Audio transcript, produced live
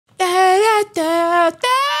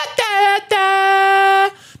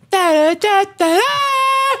What's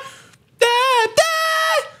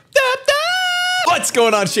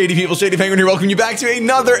going on, Shady people? ShadyPenguinn here. Welcome you back to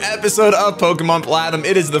another episode of Pokemon Platinum.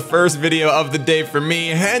 It is the first video of the day for me,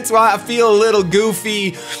 hence why I feel a little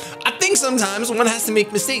goofy. I think sometimes one has to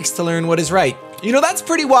make mistakes to learn what is right. You know, that's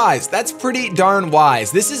pretty wise. That's pretty darn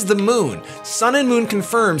wise. This is the moon. Sun and moon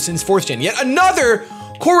confirmed since 4th gen. Yet another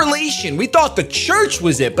correlation. We thought the church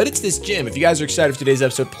was it, but it's this gym. If you guys are excited for today's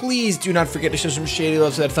episode, please do not forget to show some shady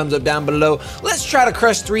love, so that thumbs up down below. Let's try to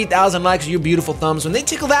crush 3,000 likes with your beautiful thumbs. When they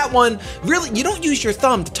tickle that one, really, you don't use your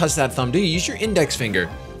thumb to touch that thumb, do you? Use your index finger.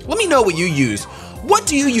 Let me know what you use. What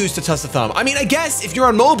do you use to touch the thumb? I mean, I guess if you're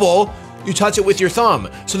on mobile, you touch it with your thumb.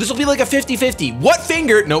 So this will be like a 50-50. What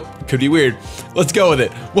finger? Nope, could be weird. Let's go with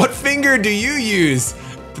it. What finger do you use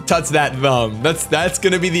to touch that thumb? That's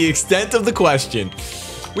gonna be the extent of the question.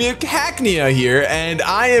 We have Cacnea here, and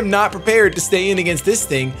I am not prepared to stay in against this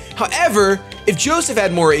thing. However, if Joseph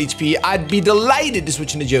had more HP, I'd be delighted to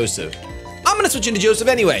switch into Joseph. I'm gonna switch into Joseph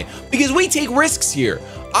anyway, because we take risks here.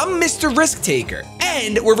 I'm Mr. Risk Taker,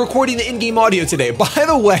 and we're recording the in-game audio today. By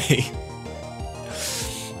the way,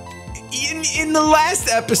 in the last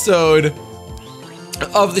episode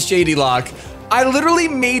of the Shadylocke, I literally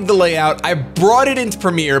made the layout, I brought it into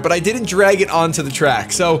Premiere, but I didn't drag it onto the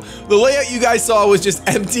track. So the layout you guys saw was just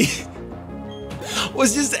empty.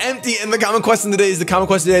 And the common question today is the common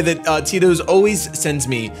question today that Tito's always sends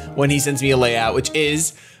me when he sends me a layout, which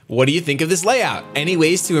is, what do you think of this layout? Any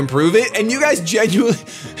ways to improve it? And you guys genuinely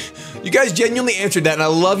answered that, and I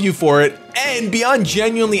love you for it. And beyond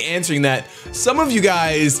genuinely answering that, some of you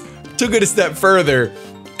guys took it a step further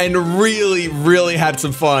and really had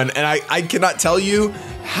some fun. And I cannot tell you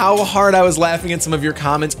how hard I was laughing at some of your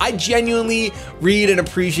comments. I genuinely read and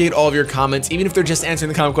appreciate all of your comments, even if they're just answering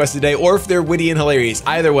the comment quest today or if they're witty and hilarious.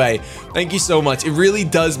 Either way, thank you so much. It really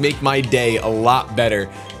does make my day a lot better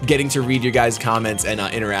getting to read your guys' comments and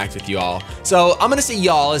interact with you all. So I'm gonna say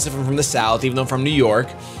y'all as if I'm from the South, even though I'm from New York.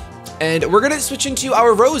 And we're gonna switch into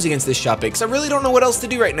our Rose against this Shuppet, because I really don't know what else to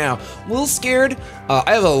do right now. I'm a little scared.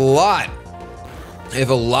 I have a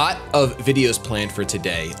lot of videos planned for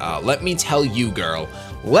today. Let me tell you, girl.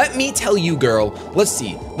 Let's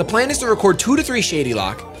see. The plan is to record 2 to 3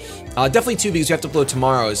 Shadylocke. Definitely 2 because we have to upload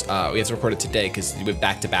tomorrow's. We have to record it today because we have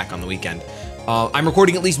back-to-back on the weekend. I'm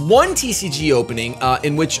recording at least 1 TCG opening,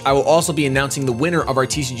 in which I will also be announcing the winner of our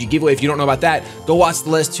TCG giveaway. If you don't know about that, go watch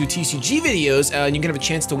the last 2 TCG videos, and you can have a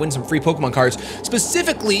chance to win some free Pokemon cards,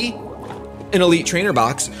 specifically an Elite Trainer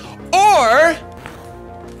box, or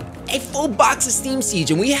a full box of Steam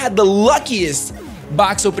Siege. And we had the luckiest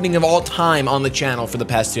box opening of all time on the channel for the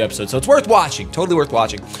past 2 episodes, so it's worth watching, totally worth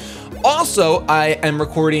watching. Also, I am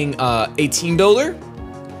recording a team builder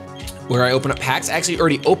where I open up packs. I actually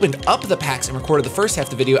already opened up the packs and recorded the first half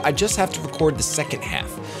of the video. I just have to record the second half,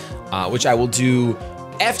 which I will do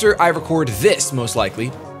after I record this, most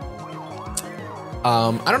likely.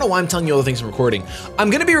 I don't know why I'm telling you all the things I'm recording.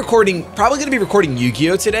 I'm gonna be recording, probably gonna be recording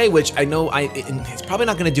Yu-Gi-Oh today, which I know it's probably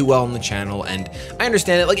not gonna do well on the channel, and I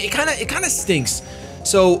understand it. Like, it kind of stinks.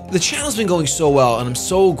 So the channel's been going so well, and I'm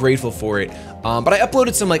so grateful for it. But I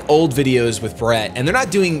uploaded some like old videos with Brett, and they're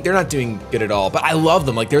not doing good at all. But I love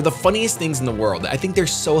them. Like, they're the funniest things in the world. I think they're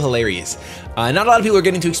so hilarious. Not a lot of people are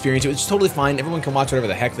getting to experience it, which is totally fine. Everyone can watch whatever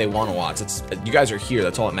the heck they want to watch. You guys are here.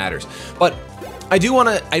 That's all that matters. But I don't want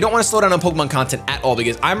to slow down on Pokemon content at all,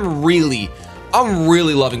 because I'm really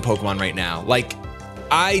loving Pokemon right now. Like,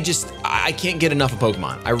 I can't get enough of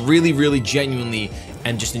Pokemon. I really genuinely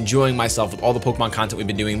am just enjoying myself with all the Pokemon content we've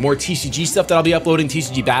been doing. More TCG stuff that I'll be uploading,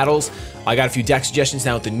 TCG battles. I got a few deck suggestions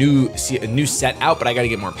now with the new set out, but I got to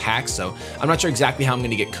get more packs, so I'm not sure exactly how I'm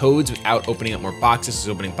going to get codes without opening up more boxes, because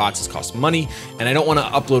opening boxes costs money, and I don't want to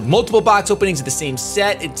upload multiple box openings of the same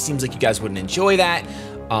set. It seems like you guys wouldn't enjoy that.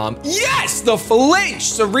 Yes, the Flinch,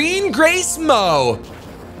 Serene Grace Mo.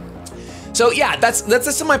 So yeah, that's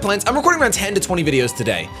some of my plans. I'm recording around 10 to 20 videos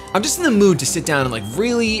today. I'm just in the mood to sit down and like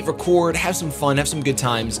really record, have some fun, have some good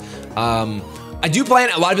times. I do plan,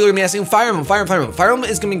 a lot of people are gonna be asking, Fire Emblem. Fire Emblem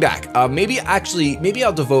is coming back. Maybe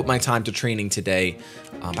I'll devote my time to training today.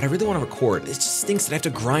 But I really want to record. It just stinks that I have to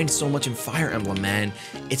grind so much in Fire Emblem, man.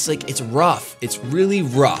 It's like, it's rough. It's really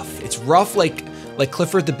rough. It's rough like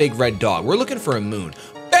Clifford the Big Red Dog. We're looking for a moon.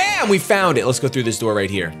 Bam, we found it. Let's go through this door right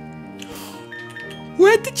here.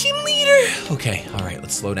 We're at the gym leader. Okay, all right,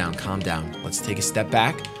 let's slow down, calm down. Let's take a step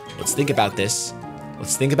back. Let's think about this.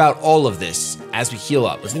 Let's think about all of this as we heal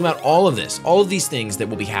up. Let's think about all of this, all of these things that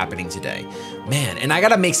will be happening today. Man, and I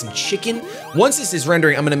gotta make some chicken. Once this is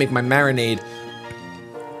rendering, I'm gonna make my marinade,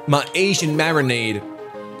 my Asian marinade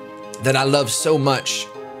that I love so much.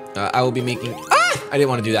 I will be making, I didn't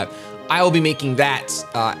wanna do that. I will be making that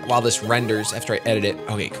while this renders after I edit it.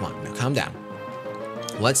 Okay, come on, now calm down.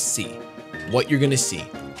 Let's see what you're gonna see.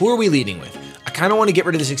 Who are we leading with? I kind of want to get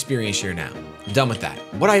rid of this experience here now. I'm done with that.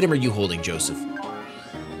 What item are you holding, Joseph?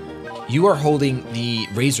 You are holding the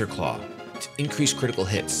Razor Claw to increase critical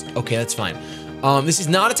hits. Okay, that's fine. This is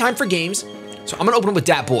not a time for games, so I'm gonna open up with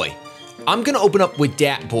Dat Boy. I'm gonna open up with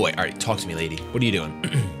Dat Boy. All right, talk to me, lady. What are you doing?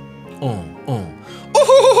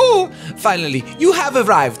 Oh, finally, you have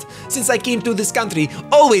arrived. Since I came to this country,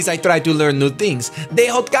 always I try to learn new things. They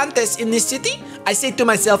hold contests in this city. I say to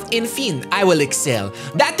myself, in fin, I will excel.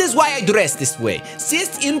 That is why I dress this way.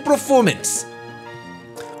 Assist in performance.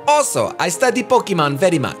 Also, I study Pokemon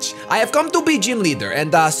very much. I have come to be gym leader,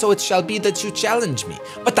 and so it shall be that you challenge me.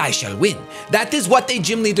 But I shall win. That is what a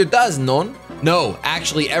gym leader does, non? No,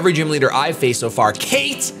 actually, every gym leader I've faced so far,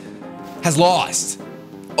 Kate, has lost.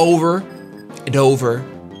 Over and over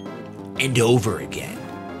and over again.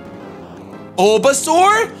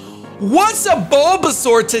 Bulbasaur? What's a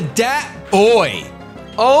Bulbasaur to Dat Boy?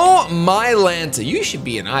 Oh my Lanta, you should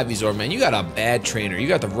be an Ivysaur, man. You got a bad trainer. You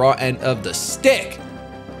got the raw end of the stick.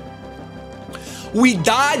 We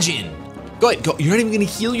dodging. Go ahead, go. You're not even gonna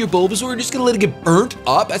heal your Bulbasaur? You're just gonna let it get burnt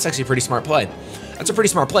up? That's actually a pretty smart play. That's a pretty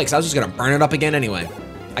smart play, because I was just gonna burn it up again anyway.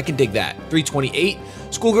 I can dig that. 328.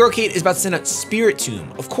 Schoolgirl Kate is about to send out Spirit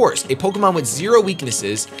Tomb. Of course, a Pokemon with 0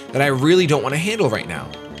 weaknesses that I really don't want to handle right now.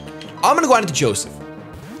 I'm gonna go out into Joseph.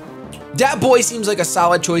 Dat Boy seems like a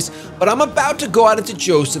solid choice, but I'm about to go out into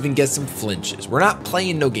Joseph and get some flinches. We're not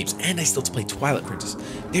playing no games, and I still have to play Twilight Princess.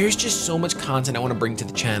 There's just so much content I want to bring to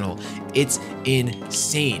the channel. It's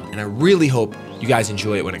insane, and I really hope you guys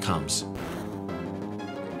enjoy it when it comes.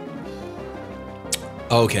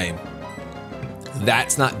 Okay,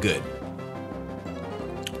 that's not good.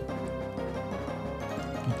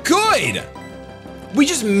 Good! We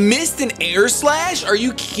just missed an air slash? Are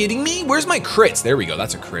you kidding me? Where's my crits? There we go,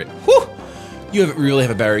 that's a crit. Whew! You really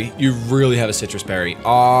have a berry. You really have a citrus berry.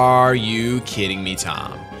 Are you kidding me,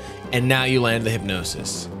 Tom? And now you land the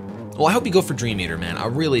hypnosis. Well, I hope you go for Dream Eater, man. I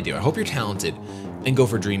really do. I hope you're talented and go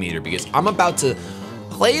for Dream Eater, because I'm about to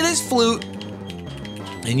play this flute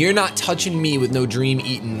and you're not touching me with no Dream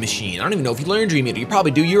Eating machine. I don't even know if you learn Dream Eater. You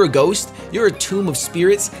probably do. You're a ghost. You're a tomb of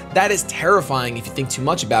spirits. That is terrifying if you think too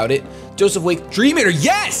much about it. Joseph Wake, Dream Eater,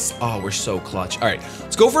 yes! Oh, we're so clutch. All right,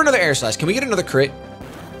 let's go for another air slash. Can we get another crit?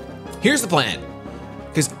 Here's the plan,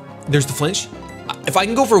 because there's the flinch. If I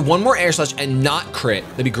can go for one more air slash and not crit,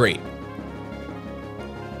 that'd be great.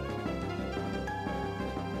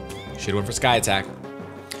 Should have went for Sky Attack.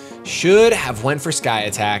 Should have went for Sky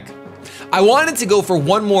Attack. I wanted to go for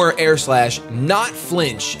one more air slash, not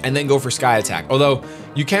flinch, and then go for Sky Attack. Although,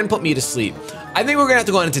 you can put me to sleep. I think we're gonna have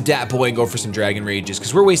to go into Dat Boy and go for some Dragon Rages,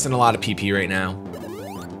 because we're wasting a lot of PP right now.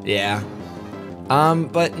 Yeah.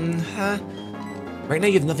 Right now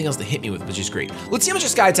you have nothing else to hit me with, which is great. Let's see how much a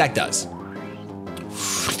Sky Attack does.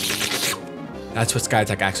 That's what Sky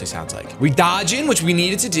Attack actually sounds like. We dodge in, which we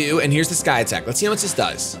needed to do, and here's the Sky Attack. Let's see how much this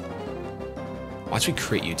does. Watch me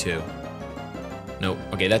crit you too. Nope,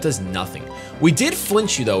 okay, that does nothing. We did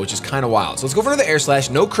flinch you though, which is kind of wild. So let's go for another air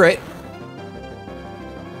slash, no crit.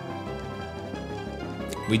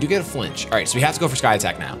 We do get a flinch. All right, so we have to go for Sky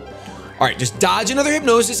Attack now. All right, just dodge another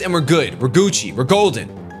hypnosis and we're good. We're Gucci, we're golden.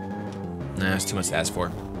 Nah, that's too much to ask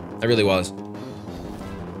for. That really was.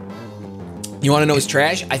 You wanna know what's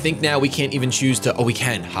trash? I think now we can't even choose to, oh, we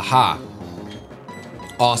can, haha.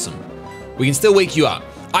 Awesome. We can still wake you up.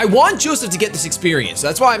 I want Joseph to get this experience, so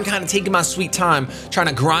that's why I'm kind of taking my sweet time trying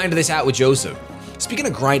to grind this out with Joseph. Speaking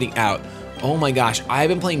of grinding out, oh my gosh, I've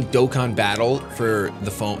been playing Dokkan Battle for the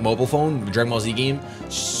phone, mobile phone, the Dragon Ball Z game,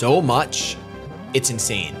 so much, it's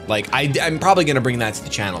insane. Like, I'm probably gonna bring that to the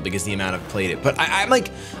channel because the amount I've played it, but I'm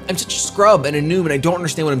such a scrub and a noob and I don't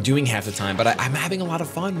understand what I'm doing half the time, but I'm having a lot of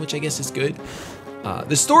fun, which I guess is good.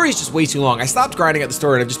 The story is just way too long. I stopped grinding out the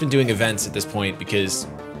story and I've just been doing events at this point because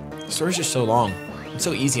the story's just so long. It's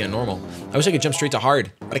so easy on normal. I wish I could jump straight to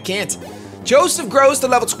hard, but I can't. Joseph grows to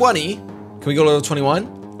level 20. Can we go to level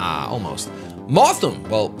 21? Ah, almost. Motham,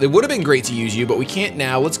 well, it would have been great to use you, but we can't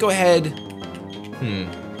now. Let's go ahead.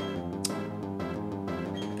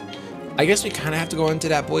 I guess we kind of have to go into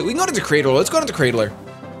Dat Boy. We can go into Cradler. Let's go into Cradler.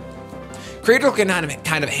 Cradler can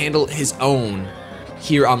kind of handle his own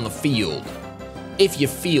here on the field. If you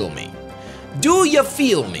feel me. Do you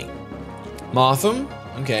feel me? Motham.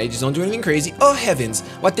 Okay, just don't do anything crazy. Oh heavens,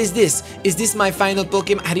 what is this? Is this my final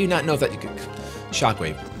Pokemon? How do you not know if that you could?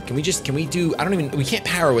 Shockwave. Can we do, we can't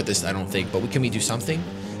power with this, I don't think, but can we do something?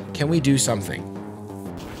 Can we do something?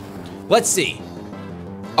 Let's see.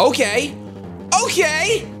 Okay.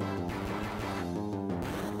 Okay.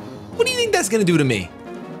 What do you think that's gonna do to me?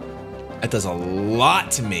 That does a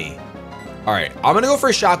lot to me. All right, I'm gonna go for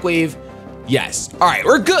a shockwave. Yes. All right,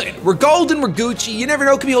 we're good. We're golden, we're Gucci. You never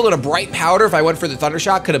know, could be holding a bright powder. If I went for the thunder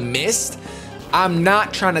shot, could have missed. I'm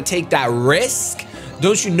not trying to take that risk.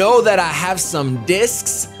 Don't you know that I have some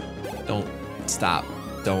discs? Don't stop.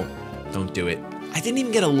 Don't do it. I didn't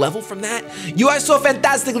even get a level from that. You are so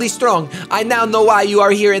fantastically strong. I now know why you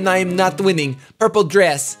are here and I am not winning. Purple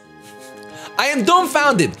dress. I am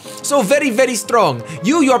dumbfounded. So very, very strong.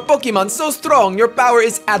 Your Pokemon, so strong. Your power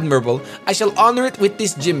is admirable. I shall honor it with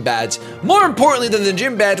this gym badge. More importantly than the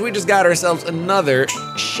gym badge, we just got ourselves another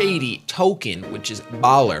Shady token, which is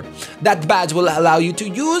baller. That badge will allow you to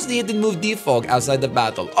use the hidden move Defog outside the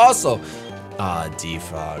battle. Also,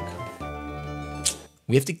 Defog.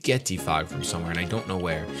 We have to get Defog from somewhere, and I don't know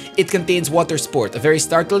where. It contains Water Sport, a very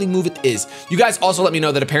startling move it is. You guys also let me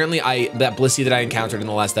know that apparently that Blissey that I encountered in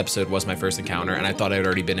the last episode was my first encounter, and I thought I had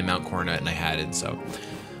already been in Mount Coronet, and I hadn't, so.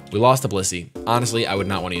 We lost a Blissey. Honestly, I would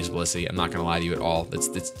not want to use Blissey. I'm not gonna lie to you at all.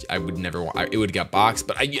 I would never want, it would get boxed,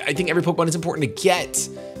 but I think every Pokemon is important to get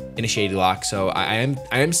in a Shadylocke, so I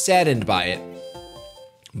am saddened by it,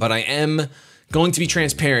 but I am going to be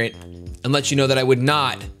transparent and let you know that I would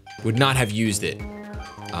not have used it.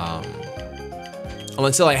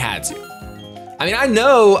 Until I had to. I mean,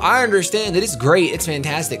 I understand that it's great, it's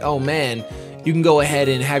fantastic. Oh man, you can go ahead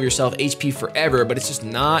and have yourself HP forever, but it's just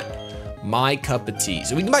not my cup of tea.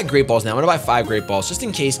 So we can buy Great Balls now. I'm gonna buy 5 Great Balls just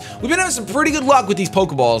in case. We've been having some pretty good luck with these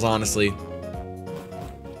Pokeballs, honestly.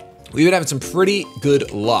 We've been having some pretty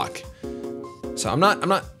good luck. So I'm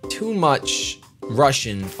not too much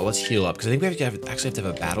rushing. Oh, let's heal up because I think we actually have to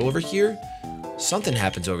have a battle over here. Something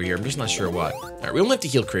happens over here. I'm just not sure what. All right, we only have to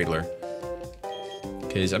heal Cradler.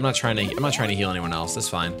 Because I'm not trying to heal anyone else. That's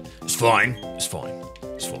fine. It's fine. It's fine.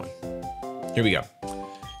 It's fine. Here we go.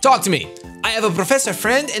 Talk to me. I have a professor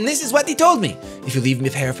friend, and this is what he told me. If you leave me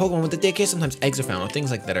a pair of Pokemon with the daycare, sometimes eggs are found. Or things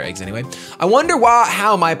like that are eggs anyway. I wonder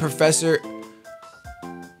how my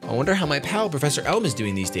pal Professor Elm is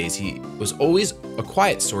doing these days. He was always a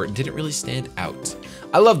quiet sort and didn't really stand out.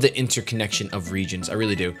 I love the interconnection of regions. I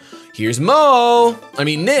really do. Here's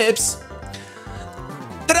Nips.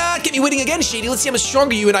 Ta-da! Get me winning again, Shady. Let's see how much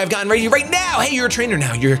stronger you and I have gotten right now. Hey, you're a trainer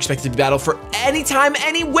now. You're expected to be battled for anytime,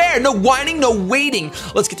 anywhere. No whining, no waiting.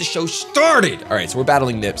 Let's get the show started. All right, so we're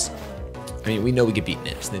battling Nips. I mean, we know we can beat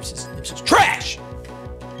Nips. Nips is trash.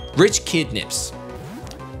 Rich kid Nips.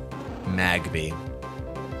 Magby.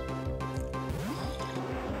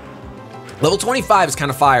 Level 25 is kind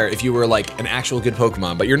of fire if you were like an actual good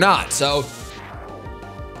Pokemon, but you're not, so.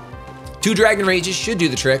 2 Dragon Rages should do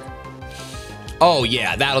the trick. Oh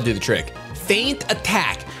yeah, that'll do the trick. Feint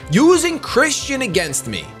attack, using Christian against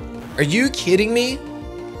me. Are you kidding me?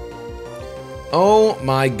 Oh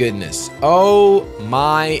my goodness. Oh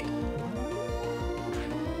my.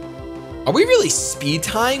 Are we really speed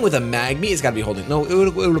tying with a Magby? It's gotta be holding. No,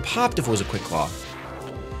 it would have popped if it was a Quick Claw.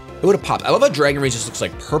 It would have popped. I love how Dragon Rage just looks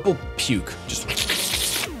like purple puke. Just,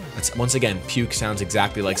 that's, once again, puke sounds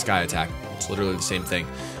exactly like Sky Attack. It's literally the same thing.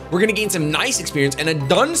 We're gonna gain some nice experience, and a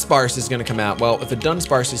Dunsparce is gonna come out. Well, if a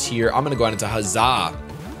Dunsparce is here, I'm gonna go out into Huzzah.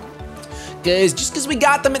 Guys, just because we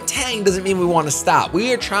got them at Tang doesn't mean we want to stop.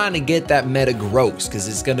 We are trying to get that meta gross, because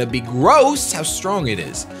it's gonna be gross how strong it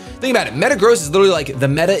is. Think about it, meta gross is literally like, the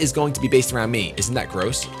meta is going to be based around me. Isn't that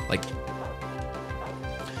gross? Like,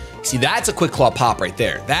 see, that's a Quick Claw pop right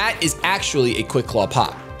there. That is actually a Quick Claw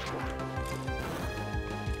pop.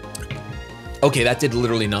 Okay, that did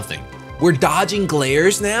literally nothing. We're dodging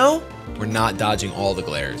glares now? We're not dodging all the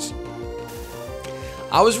glares.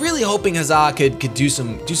 I was really hoping Huzzah could do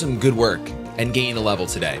some good work and gain a level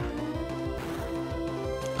today.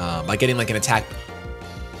 By getting like an attack.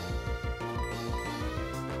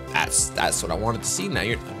 That's what I wanted to see. Now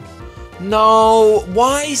you're, no,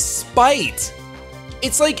 why Spite?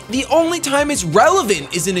 It's like the only time it's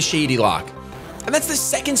relevant is in a Shadylocke. And that's the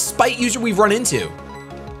second Spite user we've run into.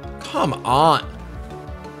 Come on.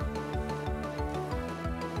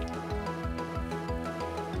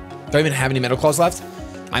 Do I even have any Metal Claws left?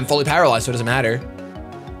 I'm fully paralyzed, so it doesn't matter.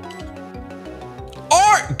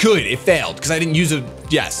 Or, good, it failed, because I didn't use a,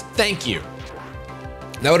 yes, thank you.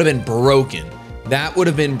 That would have been broken. That would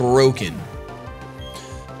have been broken.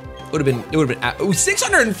 It would have been,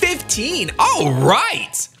 615, all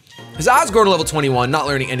right. Huzzah's grown to level 21, not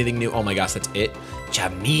learning anything new. Oh my gosh, that's it.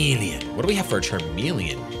 Charmeleon, what do we have for a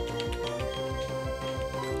Charmeleon?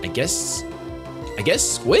 I guess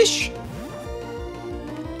Squish?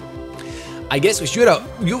 I guess we should have,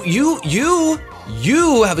 you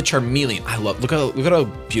have a Charmeleon. I love, look at how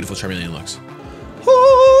beautiful Charmeleon looks.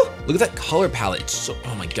 Ooh, look at that color palette. It's so,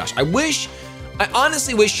 oh my gosh. I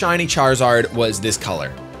honestly wish Shiny Charizard was this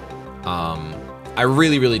color. I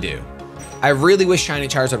really, really do. I really wish Shiny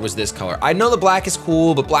Charizard was this color. I know the black is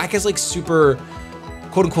cool, but black is like super,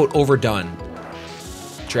 quote unquote, overdone.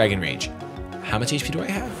 Dragon Rage. How much HP do I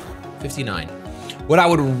have? 59. What I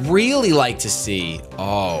would really like to see,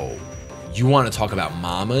 oh, you want to talk about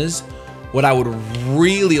mamas? What I would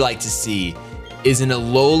really like to see is an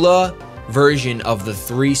Alola version of the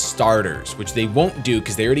 3 starters, which they won't do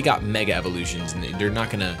because they already got Mega Evolutions and they're not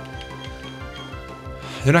gonna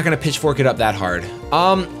pitchfork it up that hard.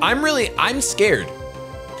 I'm scared.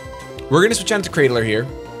 We're gonna switch on to Cradler here.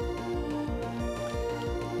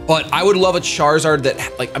 But I would love a Charizard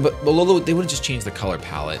that, like, Alola, they wouldn't just change the color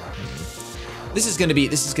palette. This is gonna be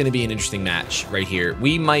an interesting match right here.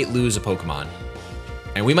 We might lose a Pokemon.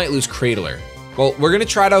 And we might lose Cradler. Well, we're gonna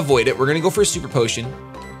try to avoid it. We're gonna go for a Super Potion.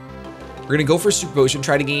 We're gonna go for a Super Potion,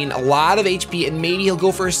 try to gain a lot of HP, and maybe he'll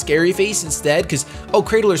go for a Scary Face instead, because, oh,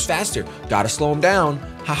 Cradler's faster. Gotta slow him down.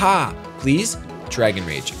 Haha, please? Dragon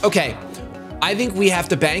Rage. Okay, I think we have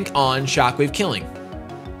to bank on Shockwave killing.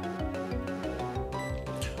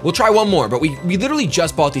 We'll try one more, but we literally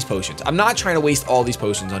just bought these potions. I'm not trying to waste all these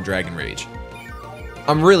potions on Dragon Rage.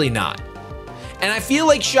 I'm really not. And I feel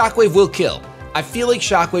like Shockwave will kill. I feel like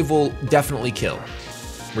Shockwave will definitely kill.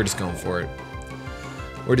 We're just going for it.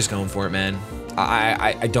 We're just going for it, man.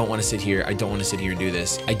 I don't want to sit here. I don't want to sit here and do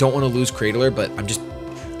this. I don't want to lose Cradler, but I'm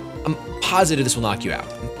positive this will knock you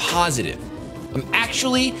out. I'm positive. I'm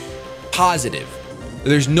actually positive.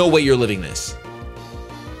 There's no way you're living this.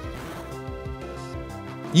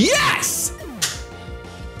 Yes!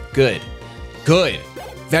 Good. Good.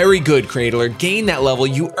 Very good, Cradler. Gain that level.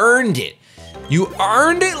 You earned it. You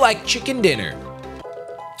earned it like chicken dinner.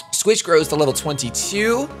 Switch grows to level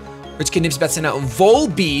 22. Rich Kid Nip's about to send out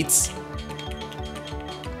Volbeat.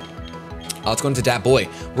 Let's go into Dat Boy.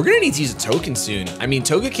 We're gonna need to use a token soon. I mean,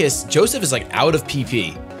 Togekiss, Joseph is like out of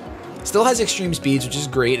PP. Still has extreme speeds, which is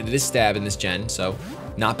great. It is stab in this gen, so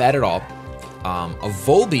not bad at all. A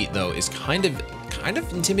Volbeat though is kind of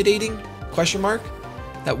intimidating, question mark.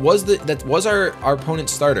 That was our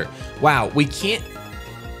opponent's starter. Wow, we can't.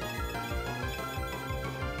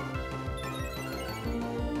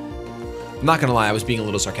 I'm not gonna lie, I was being a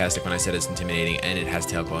little sarcastic when I said it's intimidating, and it has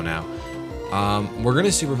Tail Glow now. We're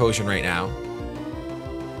gonna Super Potion right now.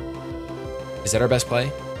 Is that our best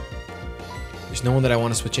play? There's no one that I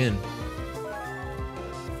want to switch in.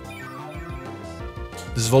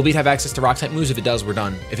 Does Volbeat have access to Rock-type moves? If it does, we're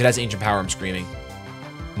done. If it has Ancient Power, I'm screaming.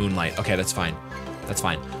 Moonlight. Okay, that's fine. That's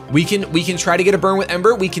fine. We can try to get a burn with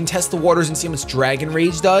Ember. We can test the waters and see how much Dragon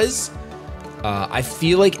Rage does. I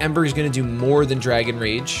feel like Ember is gonna do more than Dragon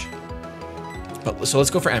Rage. But so let's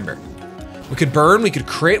go for Ember. We could burn, we could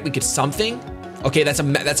crit, we could something. Okay, that's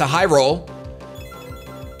a high roll.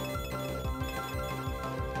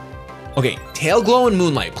 Okay, Tail Glow and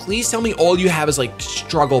Moonlight. Please tell me all you have is like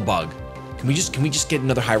Struggle Bug. Can we just get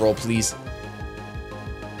another high roll, please?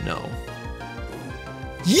 No.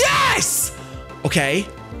 Yes! Okay.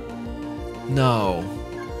 No.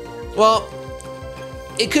 Well,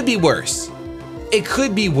 it could be worse. It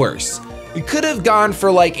could be worse. We could have gone for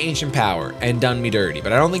like Ancient Power and done me dirty,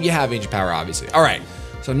 but I don't think you have Ancient Power, obviously. All right,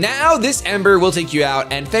 so now this Ember will take you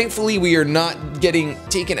out, and thankfully we are not getting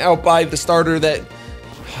taken out by the starter that,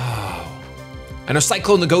 I know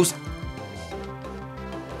Cyclone the Ghost.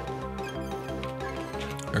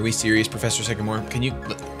 Are we serious, Professor Sycamore? Can you,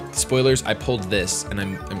 spoilers, I pulled this and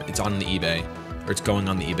it's on the eBay, or it's going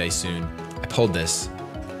on the eBay soon. I pulled this.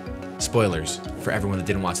 Spoilers for everyone that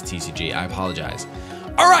didn't watch the TCG, I apologize.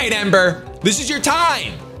 All right, Ember, this is your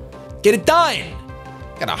time. Get it done.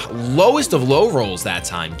 Got a lowest of low rolls that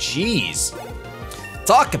time, jeez.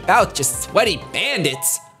 Talk about just sweaty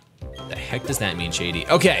bandits. What the heck does that mean, Shady?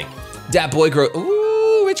 Okay, Dat Boy grow,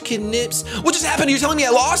 ooh, Rich Kid Nips. What just happened? You're telling me I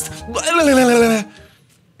lost?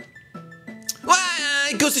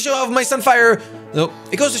 It goes to show how my Sunfire, nope.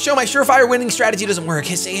 It goes to show my surefire winning strategy doesn't work.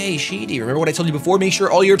 Hey, Shady, remember what I told you before? Make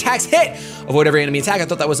sure all your attacks hit. Avoid every enemy attack. I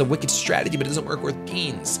thought that was a wicked strategy, but it doesn't work worth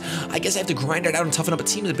beans. I guess I have to grind it out and toughen up a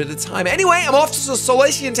team a bit at a time. Anyway, I'm off to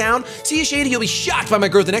Solatian Town. See you, Shady. You'll be shocked by my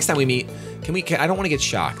growth the next time we meet. I don't want to get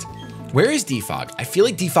shocked. Where is Defog? I feel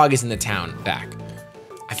like Defog is in the town back.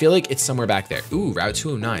 I feel like it's somewhere back there. Ooh, Route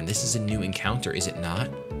 209. This is a new encounter, is it not?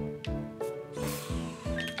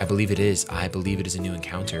 I believe it is. I believe it is a new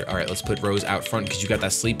encounter. All right, let's put Rose out front because you got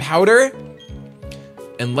that sleep powder.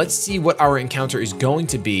 And let's see what our encounter is going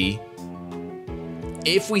to be.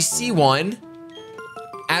 If we see one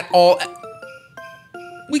at all,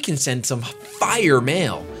 we can send some fire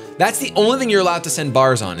mail. That's the only thing you're allowed to send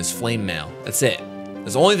bars on is flame mail. That's it.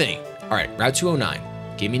 That's the only thing. All right, Route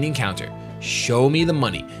 209. Give me an encounter. Show me the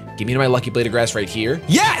money. Give me my lucky blade of grass right here.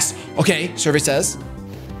 Yes! Okay, survey says.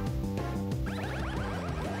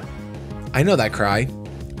 I know that cry.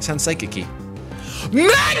 It sounds psychic-y.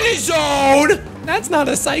 Magnezone! That's not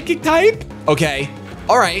a psychic type. Okay,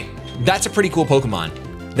 all right. That's a pretty cool Pokemon.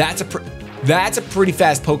 That's a pretty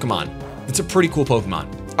fast Pokemon. That's a pretty cool Pokemon.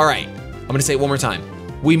 All right, I'm gonna say it one more time.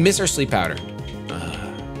 We miss our sleep powder.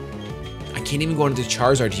 I can't even go into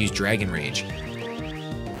Charizard to use Dragon Rage.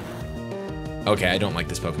 Okay, I don't like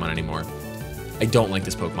this Pokemon anymore. I don't like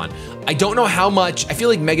this Pokemon. I don't know how much, I feel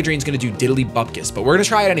like Mega Drain's gonna do Diddly Bupkis, but we're gonna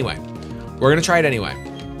try it anyway. We're gonna try it anyway.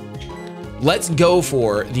 Let's go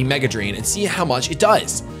for the Mega Drain and see how much it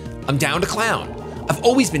does. I'm down to Clown. I've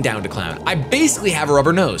always been down to Clown. I basically have a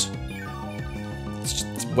rubber nose. It's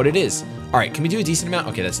just what it is. All right, can we do a decent amount?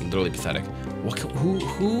 Okay, that's literally pathetic. What?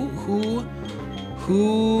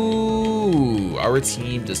 Who? Our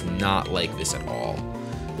team does not like this at all.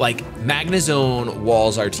 Like, Magnezone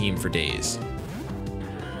walls our team for days.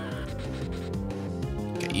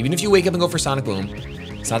 Okay, even if you wake up and go for Sonic Boom,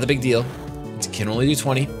 it's not the big deal. It can only do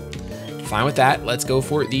 20. Fine with that. Let's go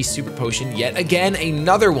for the Super Potion. Yet again,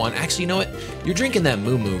 another one. Actually, you know what? You're drinking that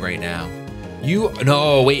Moo Moo right now.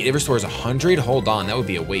 No, wait, it restores 100? Hold on, that would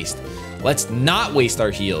be a waste. Let's not waste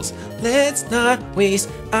our heals. Let's not waste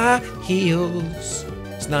our heals.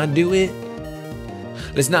 Let's not do it.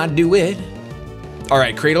 Let's not do it. All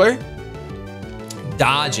right, Cradler.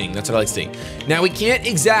 Dodging, that's what I like to see. Now, we can't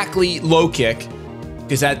exactly low kick,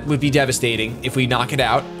 because that would be devastating if we knock it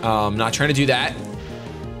out. Not trying to do that.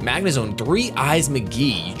 Magnezone, 3 Eyes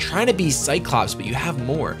McGee. You're trying to be Cyclops, but you have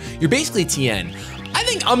more. You're basically TN. I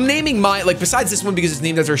think I'm naming my, like, besides this one because it's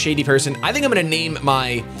named after a shady person, I think I'm gonna name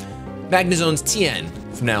my Magnezone's TN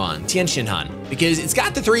from now on. Tien Shinhan, because it's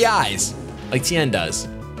got the 3 eyes, like TN does.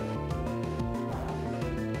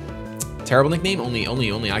 Terrible nickname?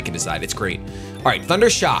 Only I can decide. It's great. All right, Thunder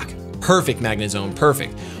Shock. Perfect, Magnezone,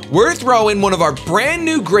 perfect. We're throwing one of our brand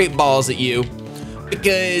new Great Balls at you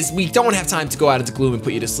because we don't have time to go out into Gloom and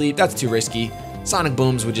put you to sleep. That's too risky. Sonic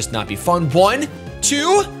Booms would just not be fun. 1,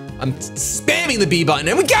 2, I'm spamming the B button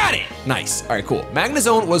and we got it. Nice, all right, cool.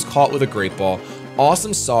 Magnezone was caught with a Great Ball.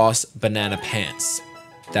 Awesome sauce, banana pants.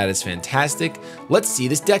 That is fantastic. Let's see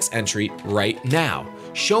this Dex entry right now.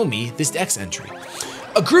 Show me this Dex entry.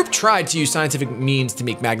 A group tried to use scientific means to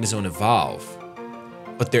make Magnezone evolve,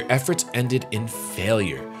 but their efforts ended in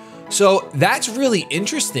failure. So that's really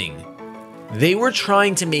interesting. They were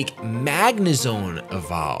trying to make Magnezone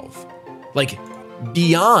evolve, like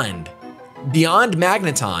beyond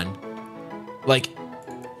Magneton. Like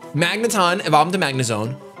Magneton evolved to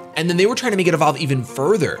Magnezone, and then they were trying to make it evolve even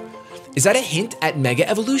further. Is that a hint at Mega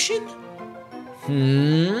Evolution?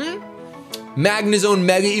 Magnezone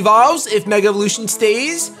Mega evolves if Mega Evolution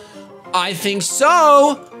stays? I think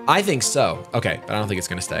so. I think so. Okay, but I don't think it's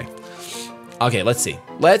gonna stay. Okay, let's see.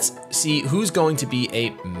 Let's see who's going to be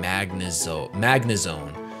a Magnezone.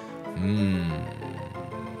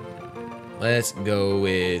 Let's go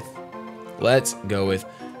with,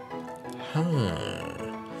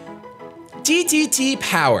 TTT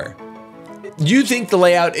Power. You think the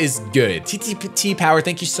layout is good. TTT Power,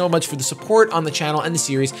 thank you so much for the support on the channel and the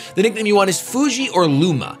series. The nickname you want is Fuji or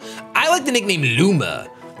Luma. I like the nickname Luma.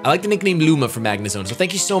 I like the nickname Luma for Magnezone. So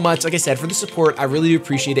thank you so much, like I said, for the support. I really do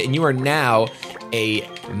appreciate it. And you are now a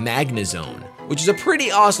Magnezone, which is a pretty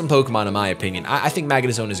awesome Pokemon in my opinion. I think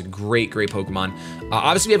Magnezone is a great Pokemon.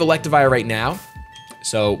 Obviously we have Electivire right now,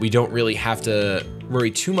 so we don't really have to worry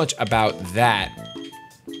too much about that.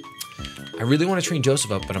 I really want to train Joseph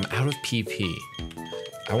up, but I'm out of PP.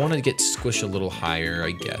 I want to get Squish a little higher,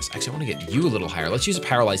 I guess. Actually, I want to get you a little higher. Let's use a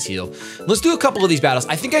Paralyze Heal. Let's do a couple of these battles.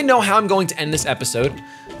 I think I know how I'm going to end this episode.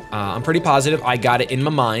 I'm pretty positive I got it in my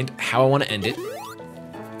mind how I want to end it.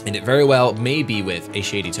 And it very well may be with a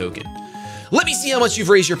Shady token. Let me see how much you've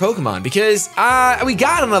raised your Pokemon, because we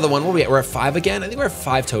got another one. What are we at? We're at 5 again? I think we're at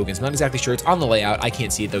 5 tokens. I'm not exactly sure. It's on the layout. I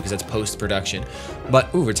can't see it though, because that's post-production.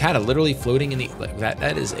 But, ooh, Rattata literally floating in the, like,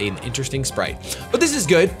 that is an interesting sprite. But this is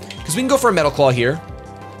good, because we can go for a Metal Claw here.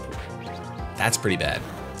 That's pretty bad.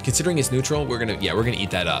 Considering it's neutral, we're gonna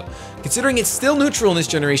eat that up. Considering it's still neutral in this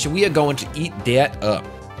generation, we are going to eat that up.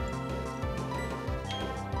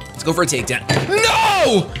 Let's go for a takedown.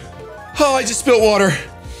 No! Oh, I just spilled water.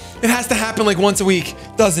 It has to happen like once a week,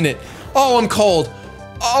 doesn't it? Oh, I'm cold.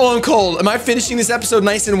 Oh, I'm cold. Am I finishing this episode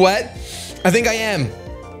nice and wet? I think I am.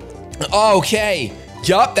 Okay.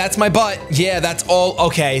 Yup, that's my butt. Yeah, that's all.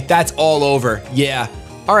 Okay, that's all over. Yeah.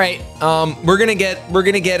 All right. We're gonna get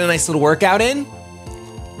a nice little workout in.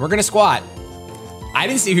 We're gonna squat. I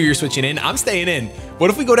didn't see who you're switching in. I'm staying in. What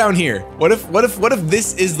if we go down here? What if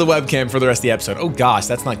this is the webcam for the rest of the episode? Oh gosh,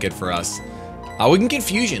 that's not good for us. We can get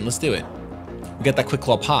fusion. Let's do it. We got that quick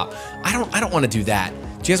claw pop. I don't want to do that. Do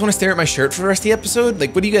you guys want to stare at my shirt for the rest of the episode?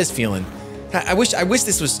 Like, what are you guys feeling? I wish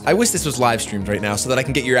this was live streamed right now so that I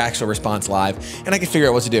can get your actual response live and I can figure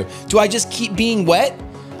out what to do. Do I just keep being wet?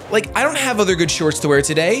 Like, I don't have other good shorts to wear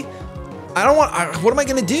today. What am I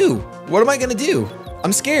gonna do? What am I gonna do?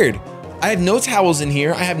 I'm scared. I have no towels in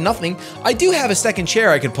here. I have nothing. I do have a second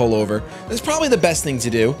chair I could pull over. That's probably the best thing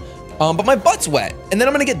to do. But my butt's wet. And then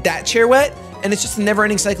I'm gonna get that chair wet and it's just a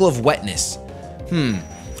never-ending cycle of wetness.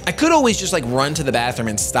 I could always just like run to the bathroom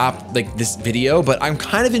and stop like this video, but I'm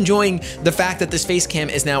kind of enjoying the fact that this face cam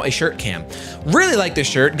is now a shirt cam. Really like this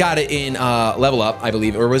shirt. Got it in Level Up, I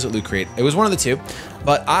believe, or was it Loot Crate? It was one of the two.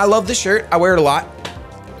 But I love this shirt. I wear it a lot.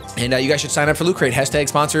 And you guys should sign up for Loot Crate. Hashtag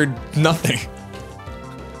sponsored nothing.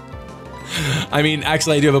 I mean,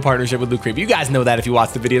 actually, I do have a partnership with Loot Crate, but you guys know that if you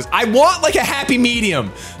watch the videos. I want like a happy medium.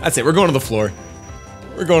 That's it. We're going to the floor.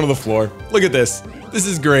 We're going to the floor. Look at this. This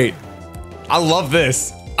is great. I love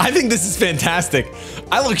this. I think this is fantastic.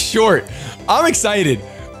 I look short. I'm excited.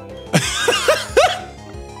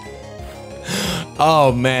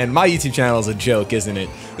 Oh man, my YouTube channel is a joke, isn't it?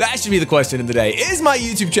 That should be the question of the day. Is my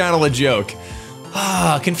YouTube channel a joke?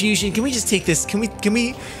 Ah, confusion. Can we just take this? Can we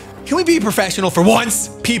be professional for once,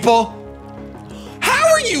 people?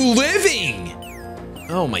 How are you living?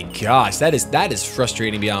 Oh my gosh, that is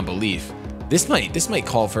frustrating beyond belief. This might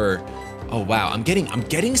call for. Oh wow, I'm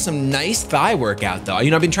getting some nice thigh workout though.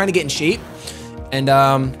 You know, I've been trying to get in shape, and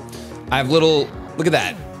I have little. Look at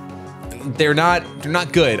that. They're not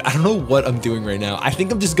good. I don't know what I'm doing right now. I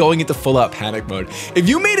think I'm just going into full out panic mode. If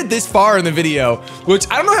you made it this far in the video, which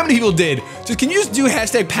I don't know how many people did, just can you just do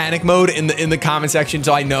hashtag panic mode in the comment section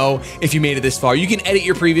so I know if you made it this far. You can edit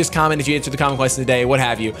your previous comment if you answered the comment question today, what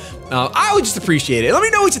have you. I would just appreciate it. Let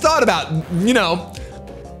me know what you thought about, you know,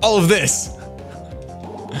 all of this.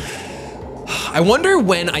 I wonder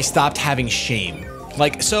when I stopped having shame.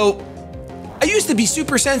 Like, so I used to be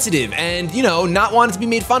super sensitive and, you know, not wanting to be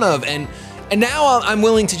made fun of. And now I'm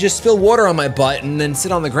willing to just spill water on my butt and then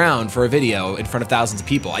sit on the ground for a video in front of thousands of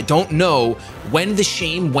people. I don't know when the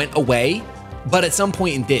shame went away, but at some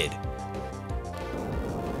point it did.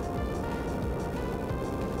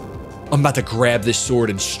 I'm about to grab this sword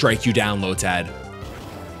and strike you down, Lotad.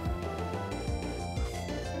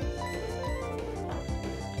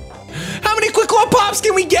 How many quick claw pops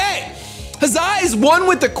can we get? Huzzah is one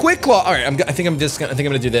with the quick claw. All right, I think I'm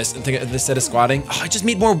gonna do this. I think this set of squatting. Oh, I just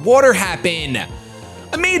made more water happen.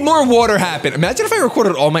 I made more water happen. Imagine if I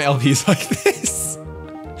recorded all my LPs like this.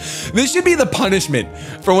 This should be the punishment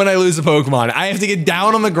for when I lose a Pokemon. I have to get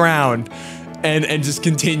down on the ground and just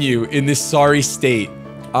continue in this sorry state.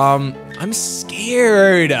 I'm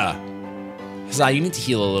scared. Huzzah, you need to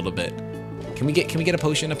heal a little bit. Can we get a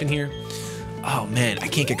potion up in here? Oh man, I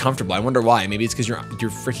can't get comfortable. I wonder why. Maybe it's because you're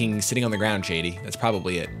freaking sitting on the ground, Shady. That's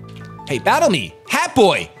probably it. Hey, battle me, Hat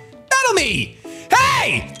Boy. Battle me.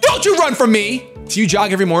 Hey, don't you run from me. Do you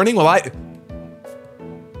jog every morning? Well, you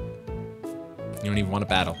don't even want to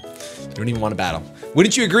battle. You don't even want to battle.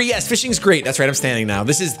 Wouldn't you agree? Yes, fishing's great. That's right. I'm standing now.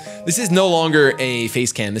 This is no longer a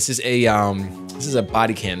face cam. This is a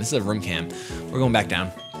body cam. This is a room cam. We're going back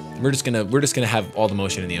down. We're just gonna have all the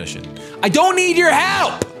motion in the ocean. I don't need your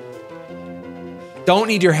help. Don't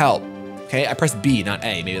need your help, okay? I pressed B, not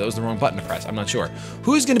A. Maybe that was the wrong button to press. I'm not sure.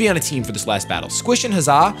 Who's gonna be on a team for this last battle? Squish and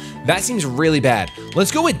Huzzah? That seems really bad.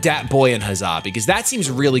 Let's go with Dat Boy and Huzzah because that seems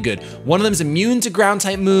really good. One of them's immune to ground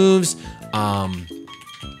type moves.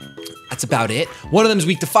 That's about it. One of them's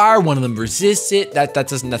weak to fire. One of them resists it.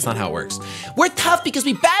 That's not how it works. We're tough because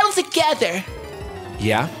we battle together.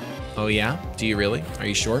 Yeah? Oh yeah? Do you really? Are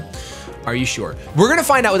you sure? Are you sure? We're gonna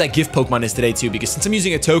find out what that gift Pokemon is today too, because since I'm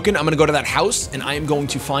using a token, I'm gonna go to that house and I am going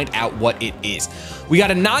to find out what it is. We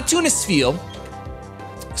got a Natu and a Spheal,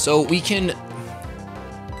 so we can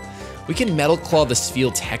Metal Claw the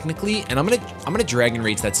Spheal technically, and I'm gonna Dragon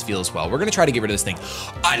Rage that Spheal as well. We're gonna try to get rid of this thing.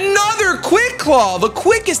 Another Quick Claw, the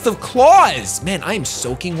quickest of claws. Man, I am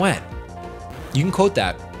soaking wet. You can quote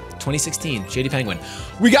that. 2016, ShadyPenguinn.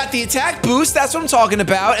 We got the attack boost, that's what I'm talking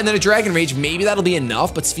about, and then a Dragon Rage, maybe that'll be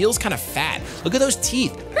enough, but Spheal's kind of fat. Look at those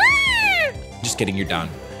teeth. Just kidding, you're done.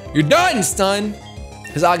 You're done, stun.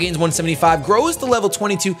 Huzzah gains 175, grows to level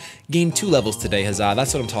 22, gained 2 levels today, Huzzah.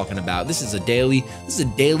 That's what I'm talking about. This is a daily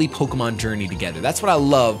Pokemon journey together. That's what I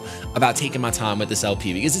love about taking my time with this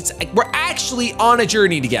LP, because we're actually on a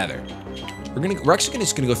journey together. We're actually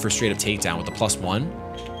just gonna go for a straight up takedown with the +1,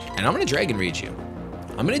 and I'm gonna Dragon Rage you.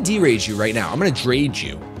 I'm gonna derage you right now. I'm gonna drage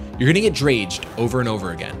you. You're gonna get draged over and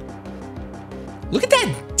over again. Look at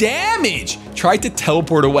that damage. Tried to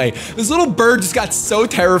teleport away. This little bird just got so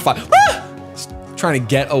terrified. Ah! Trying to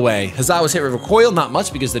get away. Huzzah was hit with recoil, not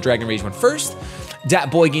much because the Dragon Rage went first.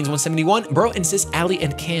 Dat Boy gains 171. Bro and Sis, Ali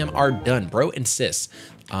and Cam are done. Bro and Sis.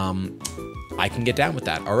 I can get down with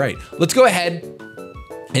that. All right, let's go ahead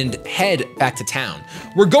and head back to town.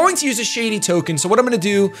 We're going to use a Shady token. So what I'm gonna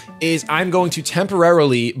do is I'm going to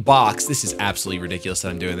temporarily box. This is absolutely ridiculous that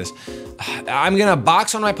I'm doing this. I'm gonna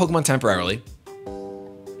box on my Pokemon temporarily.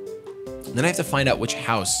 Then I have to find out which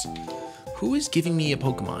house. Who is giving me a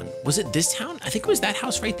Pokemon? Was it this town? I think it was that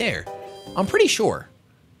house right there. I'm pretty sure.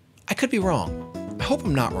 I could be wrong. I hope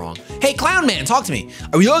I'm not wrong. Hey, Clown Man, talk to me.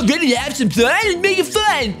 Are we all ready to have some fun and make it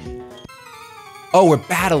fun? Oh, we're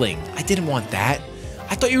battling. I didn't want that.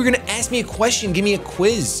 I thought you were gonna ask me a question, give me a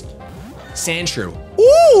quiz. Sandshrew.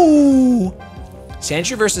 Ooh!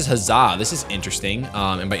 Sandshrew versus Huzzah. This is interesting.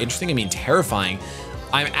 And by interesting, I mean terrifying.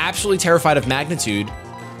 I'm absolutely terrified of Magnitude.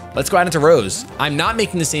 Let's go out into Rose. I'm not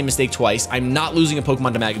making the same mistake twice. I'm not losing a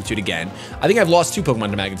Pokemon to Magnitude again. I think I've lost 2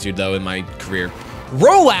 Pokemon to Magnitude though in my career.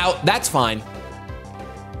 Roll out, that's fine.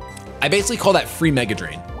 I basically call that free Mega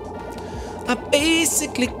Drain. I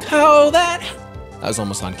basically call that. That was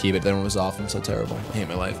almost on key, but then it was off. I'm so terrible. I hate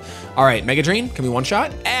my life. All right, Mega Drain, can we one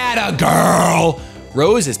shot? Atta girl!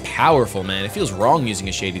 Rose is powerful, man. It feels wrong using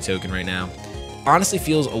a Shady token right now. Honestly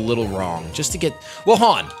feels a little wrong just to get, well,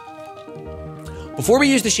 hold on. Before we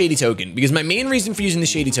use the Shady token, because my main reason for using the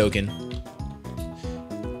Shady token,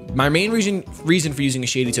 reason for using a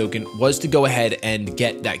Shady token was to go ahead and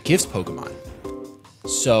get that Gifts Pokemon.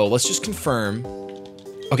 So let's just confirm.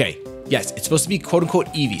 Okay, yes, it's supposed to be quote unquote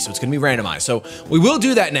Eevee, so it's gonna be randomized. So we will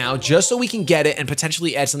do that now just so we can get it and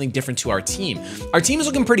potentially add something different to our team. Our team is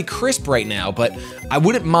looking pretty crisp right now, but I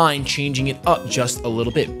wouldn't mind changing it up just a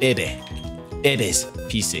little bit, baby. It is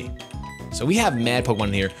PC. So we have mad Pokemon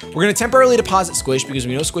in here. We're gonna temporarily deposit Squish because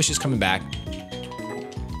we know Squish is coming back.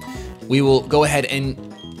 We will go ahead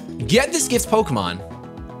and get this Gifts Pokemon.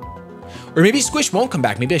 Or maybe Squish won't come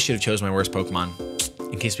back. Maybe I should have chosen my worst Pokemon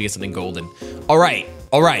in case we get something golden. All right,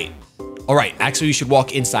 all right, all right. Actually, we should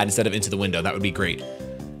walk inside instead of into the window. That would be great.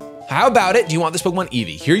 How about it? Do you want this Pokemon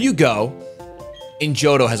Eevee? Here you go. And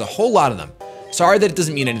Johto has a whole lot of them. Sorry that it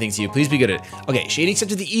doesn't mean anything to you. Please be good at it. Okay, Shady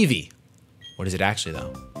accepted the Eevee. What is it actually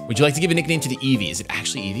though? Would you like to give a nickname to the Eevee? Is it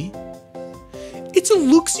actually Eevee? It's a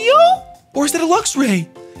Luxio? Or is that a Luxray?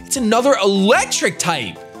 It's another electric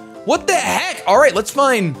type. What the heck? All right, let's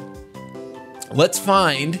find.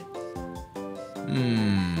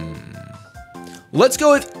 Let's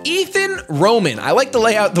go with Ethan Roman. I like the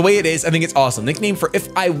layout, the way it is. I think it's awesome. Nickname for if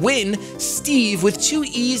I win, Steve with 2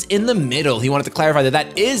 E's in the middle. He wanted to clarify that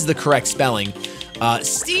that is the correct spelling.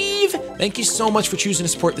 Steve, thank you so much for choosing to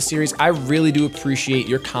support the series. I really do appreciate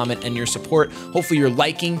your comment and your support. Hopefully you're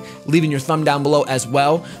liking, leaving your thumb down below as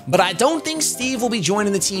well. But I don't think Steve will be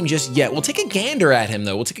joining the team just yet. We'll take a gander at him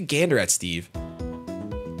though. We'll take a gander at Steve.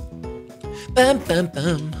 Bum, bum,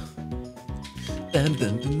 bum. Bum,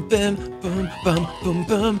 bum, bum, bum, bum, bum, bum,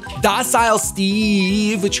 bum. Docile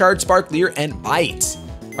Steve with Charge, Spark, Leer, and Bite.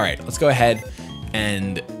 All right, let's go ahead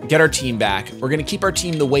and get our team back. We're gonna keep our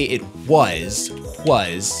team the way it was.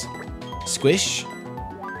 Squish.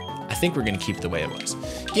 I think we're gonna keep it the way it was.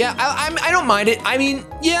 Yeah, I don't mind it. I mean,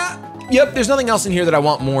 yeah, yep, there's nothing else in here that I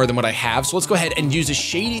want more than what I have. So let's go ahead and use a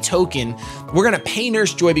Shady token. We're gonna pay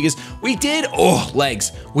Nurse Joy because we did,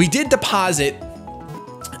 we did deposit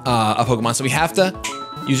a Pokemon, so we have to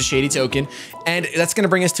use a Shady token, and that's gonna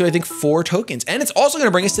bring us to, I think, 4 tokens. And it's also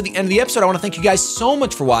gonna bring us to the end of the episode. I wanna thank you guys so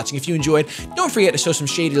much for watching. If you enjoyed, don't forget to show some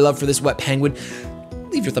Shady love for this wet penguin.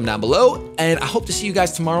 Leave your thumb down below, and I hope to see you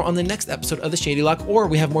guys tomorrow on the next episode of the Shadylocke, or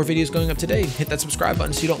we have more videos going up today. Hit that subscribe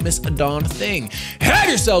button so you don't miss a darn thing. Have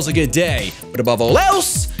yourselves a good day, but above all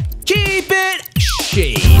else, keep it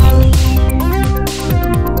shady.